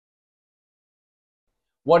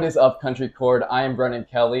What is up, Country Chord? I am Brennan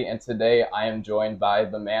Kelly, and today I am joined by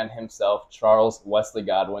the man himself, Charles Wesley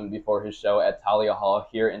Godwin, before his show at Talia Hall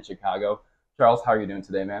here in Chicago. Charles, how are you doing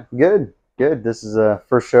today, man? Good, good. This is a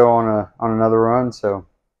first show on another run, so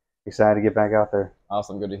excited to get back out there.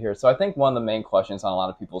 Awesome, good to hear. So I think one of the main questions on a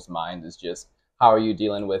lot of people's mind is just how are you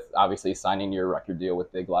dealing with obviously signing your record deal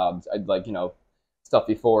with Big Loud? I'd like, stuff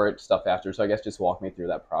before it, stuff after. So I guess just walk me through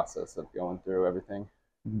that process of going through everything.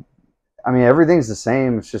 I mean, everything's the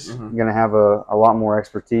same. It's just Mm-hmm. going to have a lot more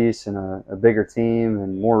expertise and a bigger team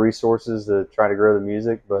and more resources to try to grow the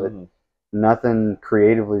music, but Mm-hmm. nothing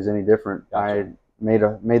creatively is any different. Gotcha. I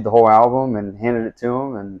made the whole album and handed it to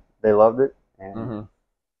them, and they loved it. And Mm-hmm.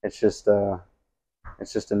 it's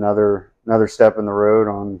just another step in the road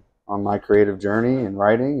on my creative journey and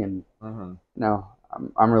writing. And Mm-hmm.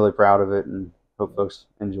 I'm really proud of it and hope folks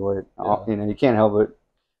enjoy it. Yeah. You can't help it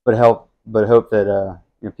but hope that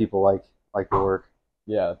people like the work.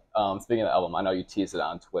 Yeah. Speaking of the album, I know you teased it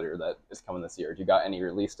on Twitter that it's coming this year. Do you got any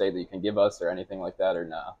release date that you can give us or anything like that, or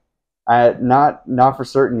no? Not for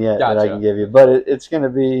certain yet that I Gotcha. can give you, but it's gonna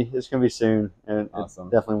be soon, and Awesome.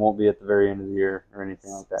 it definitely won't be at the very end of the year or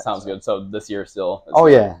anything like that. Sounds good. So this year still. Oh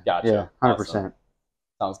yeah, Gotcha. yeah, 100%. Awesome.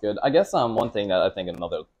 Sounds good. I guess one thing that I think a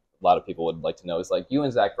lot of people would like to know is like you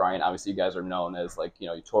and Zach Bryan. Obviously, you guys are known as like you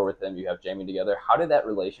tour with him. You have Jamie together. How did that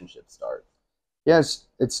relationship start? Yes,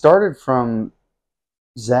 it started from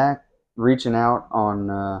Zach reaching out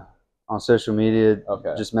on social media.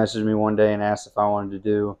 Okay. Just messaged me one day and asked if I wanted to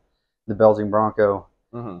do the Belting Bronco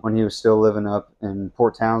Mm-hmm. when he was still living up in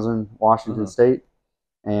Port Townsend, Washington Mhm. State.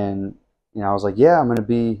 And I was like, yeah,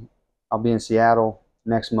 I'll be in Seattle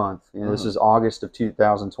next month. This Mhm. is August of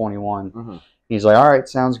 2021. Mm-hmm. He's like, all right,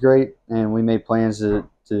 sounds great. And we made plans to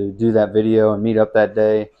do that video and meet up that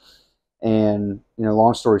day. And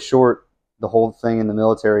long story short, the whole thing in the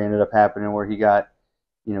military ended up happening where he got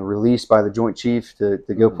released by the Joint Chief to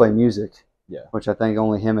go Mhm. play music. Yeah. Which I think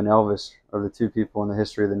only him and Elvis are the two people in the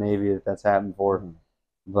history of the Navy that's happened for. Mhm.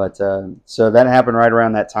 But so that happened right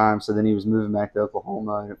around that time. So then he was moving back to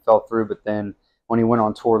Oklahoma, and it fell through. But then when he went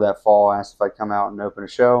on tour that fall, I asked if I'd come out and open a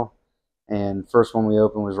show. And first one we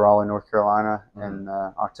opened was Raleigh, North Carolina, in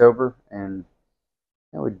October, and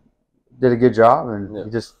we did a good job. And Yeah. he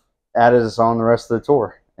just added us on the rest of the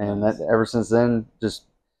tour. And Nice. that ever since then, just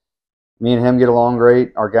me and him get along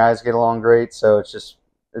great. Our guys get along great. So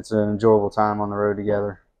it's an enjoyable time on the road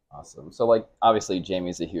together. Awesome. So like obviously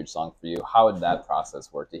Jamie's a huge song for you. How did that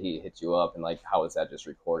process work? Did he hit you up and like how was that just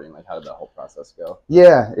recording? Like how did that whole process go?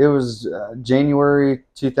 Yeah, it was January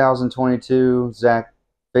 2022. Zach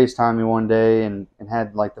FaceTimed me one day and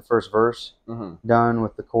had like the first verse Mm-hmm. done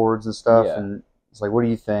with the chords and stuff. Yeah. And it's like, what do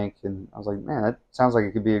you think? And I was like, man, that sounds like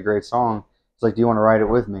it could be a great song. It's like, do you want to write it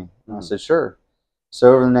with me? And I Mhm. said, sure.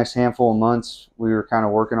 So over the next handful of months, we were kind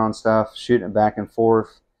of working on stuff, shooting it back and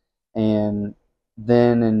forth. And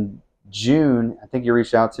then in June, I think he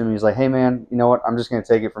reached out to me. He's like, hey, man, you know what? I'm just going to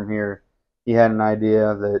take it from here. He had an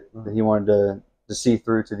idea that he wanted to see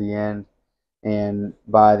through to the end. And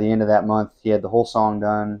by the end of that month, he had the whole song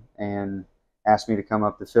done and asked me to come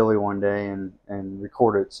up to Philly one day and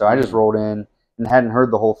record it. So I just rolled in and hadn't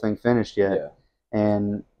heard the whole thing finished yet. Yeah.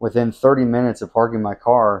 And within 30 minutes of parking my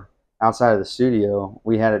car outside of the studio,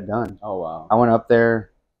 we had it done. Oh wow. I went up there.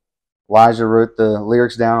 Elijah wrote the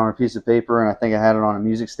lyrics down on a piece of paper, and I think I had it on a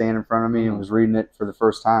music stand in front of me and was reading it for the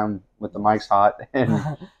first time with the mics hot. And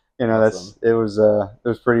Awesome. it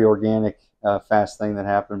was pretty organic, fast thing that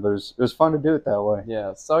happened, but it was fun to do it that way.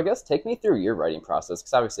 Yeah. So I guess take me through your writing process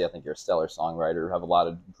because obviously I think you're a stellar songwriter. You have a lot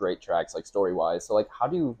of great tracks like story wise. So like how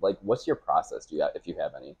do you like what's your process? Do you have, if you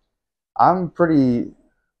have any? I'm pretty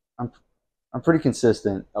I'm pretty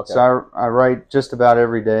consistent. Okay. So I write just about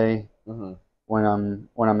every day Mm-hmm. when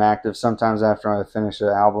I'm active. Sometimes after I finish an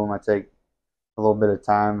album, I take a little bit of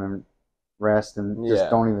time and rest and just Yeah.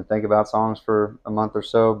 don't even think about songs for a month or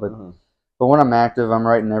so. Mm-hmm. But when I'm active, I'm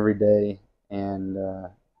writing every day and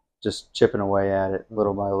just chipping away at it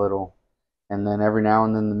little by little. And then every now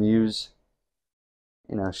and then the muse,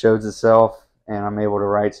 shows itself, and I'm able to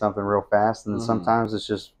write something real fast. And Mhm. sometimes it's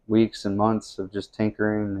just weeks and months of just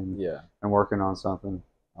tinkering Yeah. and working on something.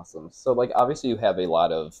 Awesome. So like obviously you have a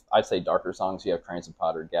lot of I'd say darker songs. You have Cranes and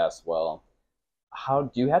Potter, Gas Well. How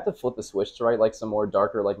do you have to flip the switch to write like some more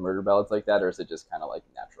darker like murder ballads like that, or is it just kind of like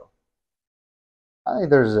natural? I think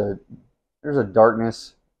there's a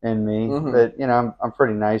darkness in me Mhm. that I'm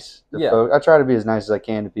pretty nice to Yeah. folks. I try to be as nice as I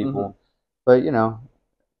can to people, Mhm. but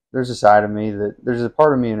there's a side of me that there's a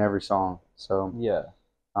part of me in every song. So Yeah.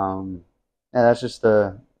 yeah, that's just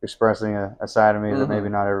expressing a side of me that Mhm. maybe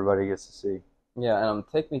not everybody gets to see. Yeah.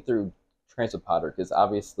 Take me through trains with Potter? Because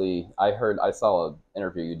obviously, I saw an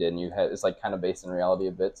interview you did, and you had it's like kind of based in reality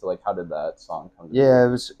a bit. So like, how did that song come to be? Yeah, it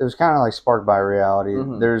was kind of like sparked by reality.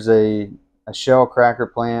 There's a shell cracker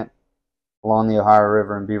plant along the Ohio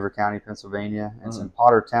River in Beaver County, Pennsylvania. It's in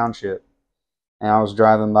Potter Township. And I was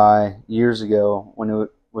driving by years ago when it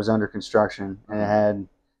was under construction, and it had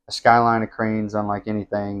a skyline of cranes unlike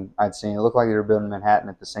anything I'd seen. It looked like they were building Manhattan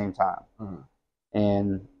at the same time.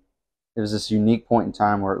 And it was this unique point in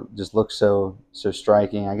time where it just looked so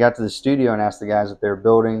striking. I got to the studio and asked the guys what they were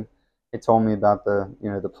building. They told me about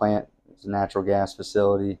the plant. It's a natural gas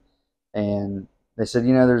facility. And they said,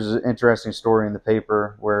 there's an interesting story in the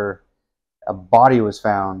paper where a body was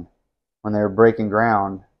found when they were breaking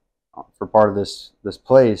ground for part of this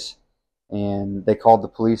place, and they called the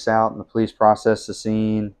police out, and the police processed the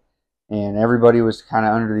scene, and everybody was kind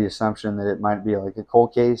of under the assumption that it might be like a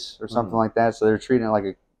cold case or something like that, so they were treating it like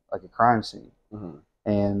a crime scene.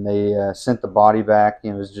 And they sent the body back,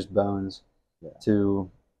 it was just bones, to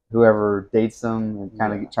whoever dates them and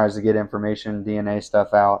kind of tries to get information, DNA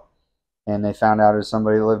stuff out, and they found out it was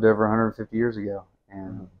somebody that lived over 150 years ago.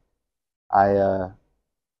 And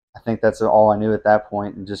I think that's all I knew at that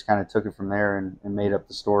point, and just kind of took it from there and made up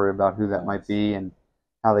the story about who that might be and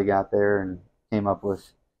how they got there, and came up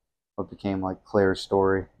with what became like Claire's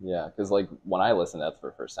story. Yeah, because like when I listened to that for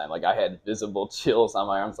the first time, like I had visible chills on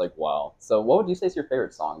my arms. Like, wow. So, what would you say is your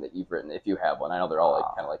favorite song that you've written, if you have one? I know they're all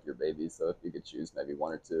like kind of like your babies, so if you could choose maybe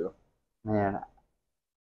one or two. Man,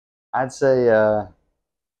 I'd say a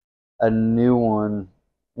new one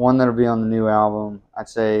that'll be on the new album. I'd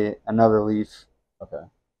say Another Leaf. Okay.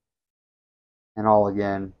 And All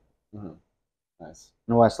Again. Nice.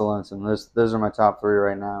 And West of Lonesome. Those are my top three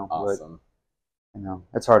right now. Awesome. But,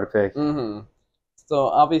 it's hard to pick. So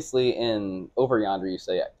obviously in Over Yonder you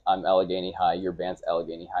say I'm Allegheny High, your band's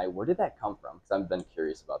Allegheny High. Where did that come from? Because I've been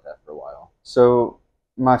curious about that for a while. So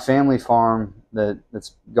my family farm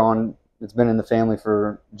that's been in the family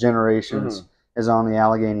for generations is on the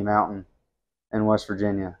Allegheny Mountain in West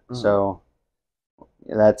Virginia. So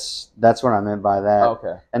that's what I meant by that.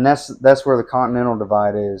 Okay. And that's where the Continental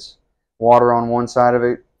Divide is. Water on one side of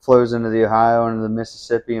it flows into the Ohio and the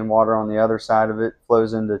Mississippi, and water on the other side of it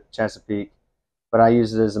flows into Chesapeake. But I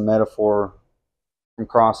use it as a metaphor from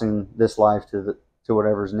crossing this life to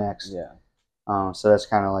whatever's next. Yeah. So that's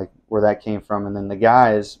kind of like where that came from. And then the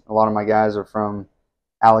guys, a lot of my guys are from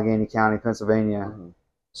Allegheny County, Pennsylvania.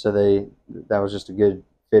 So that was just a good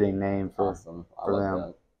fitting name for them.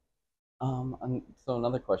 That. So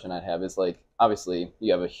another question I have is, like, obviously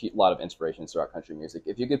you have a lot of inspirations throughout country music.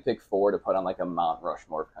 If you could pick four to put on like a Mount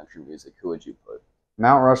Rushmore of country music, who would you put?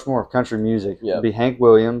 Mount Rushmore of country music. Yeah. Would be Hank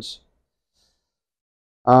Williams.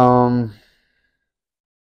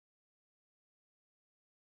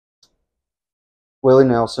 Willie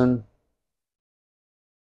Nelson.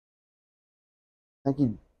 I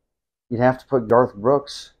think you'd have to put Garth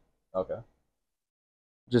Brooks. Okay.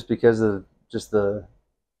 Just because of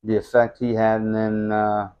the effect he had, and then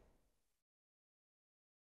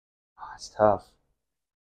it's tough.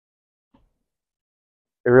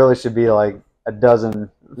 It really should be like a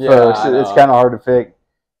dozen folks. It's kind of hard to pick,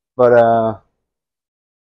 but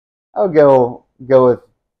I'll go with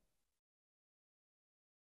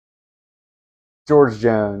George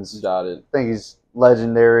Jones. Got it. I think he's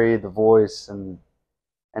legendary, the voice and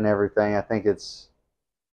everything. I think it's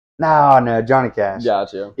no Johnny Cash.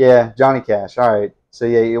 Gotcha. Yeah, Johnny Cash. All right. So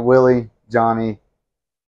yeah, Willie, Johnny,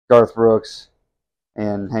 Garth Brooks,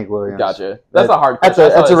 and Hank Williams. Gotcha. That's a hard question.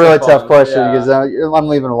 That's a really tough question because I'm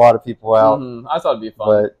leaving a lot of people out. I thought it'd be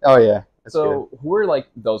fun. But so who were like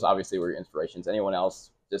those? Obviously, were your inspirations? Anyone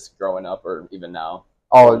else just growing up or even now?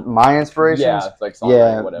 Oh, my inspirations? Yeah, it's like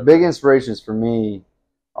songwriting, whatever. Big inspirations for me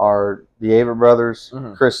are the Avett Brothers,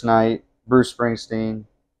 Chris Knight, Bruce Springsteen,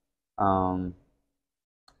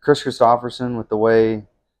 Chris Christopherson, with the way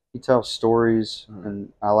he tells stories,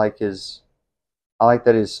 and I like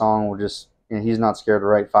that his song will just, he's not scared to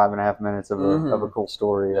write 5.5 minutes of a cool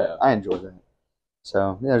story. Yeah. I enjoy that.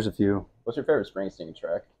 So there's a few. What's your favorite Springsteen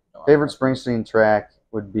track? Favorite Springsteen track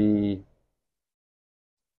would be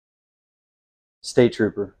State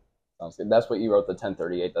Trooper. Sounds good. That's what you wrote, the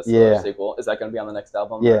 1038. That's the sequel. Is that going to be on the next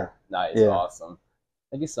album? Yeah. Nice. Yeah. Awesome.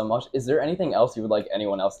 Thank you so much. Is there anything else you would like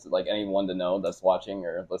anyone to know that's watching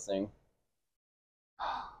or listening?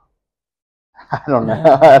 I don't know.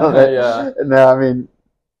 Yeah. No, I mean,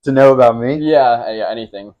 to know about me? Yeah,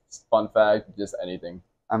 anything. Fun fact, just anything.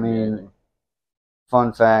 I mean,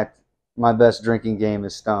 fun fact, my best drinking game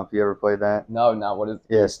is Stump. You ever played that? No, not what is it?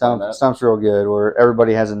 Yeah, Stump's real good, where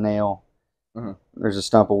everybody has a nail. There's a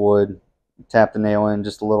stump of wood. Tap the nail in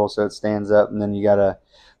just a little so it stands up, and then you got to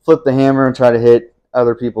flip the hammer and try to hit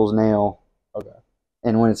other people's nail. Okay.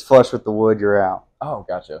 And when it's flush with the wood, you're out. Oh,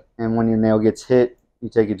 gotcha. And when your nail gets hit, you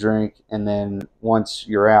take a drink, and then once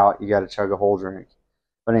you're out, you got to chug a whole drink.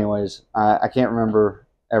 But anyways, I can't remember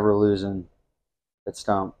ever losing at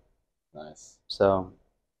stump. Nice. So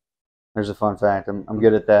there's a fun fact. I'm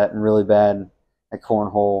good at that and really bad at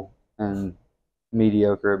cornhole and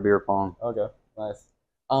mediocre at beer pong. Okay, nice.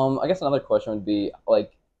 I guess another question would be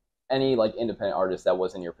like any like independent artist that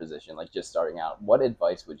was in your position, like just starting out. What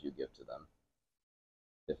advice would you give to them,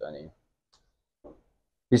 if any?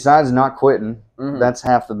 Besides not quitting, Mhm. that's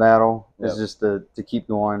half the battle. Is Yep. just to keep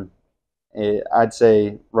going. I'd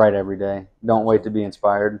say write every day. Don't wait to be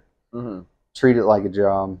inspired. Mm-hmm. Treat it like a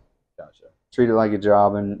job. Gotcha. Treat it like a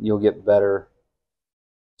job, and you'll get better.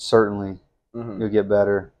 Certainly, Mm-hmm. you'll get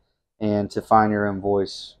better. And to find your own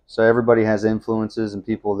voice. So everybody has influences and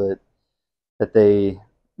people that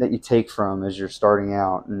you take from as you're starting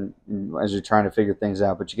out and as you're trying to figure things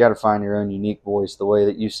out. But you got to find your own unique voice, the way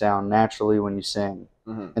that you sound naturally when you sing.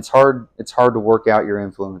 Mm-hmm. It's hard to work out your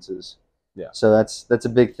influences. Yeah. So that's a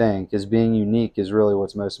big thing, because being unique is really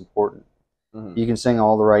what's most important. Mm-hmm. You can sing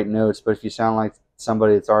all the right notes, but if you sound like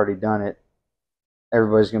somebody that's already done it,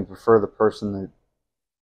 everybody's going to prefer the person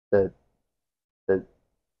that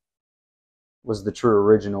was the true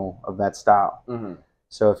original of that style. Mm-hmm.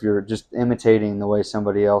 So if you're just imitating the way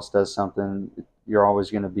somebody else does something, you're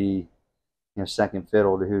always going to be, second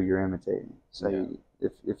fiddle to who you're imitating. So Yeah.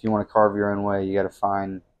 if you want to carve your own way, you got to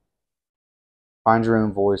find your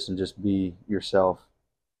own voice and just be yourself.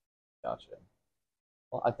 Gotcha.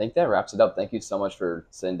 Well, I think that wraps it up. Thank you so much for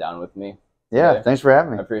sitting down with me. Yeah, today. thanks for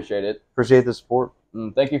having I me. appreciate it. Appreciate the support.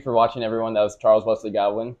 Thank you for watching, everyone. That was Charles Wesley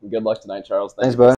Godwin. Good luck tonight, Charles. Thanks, bud.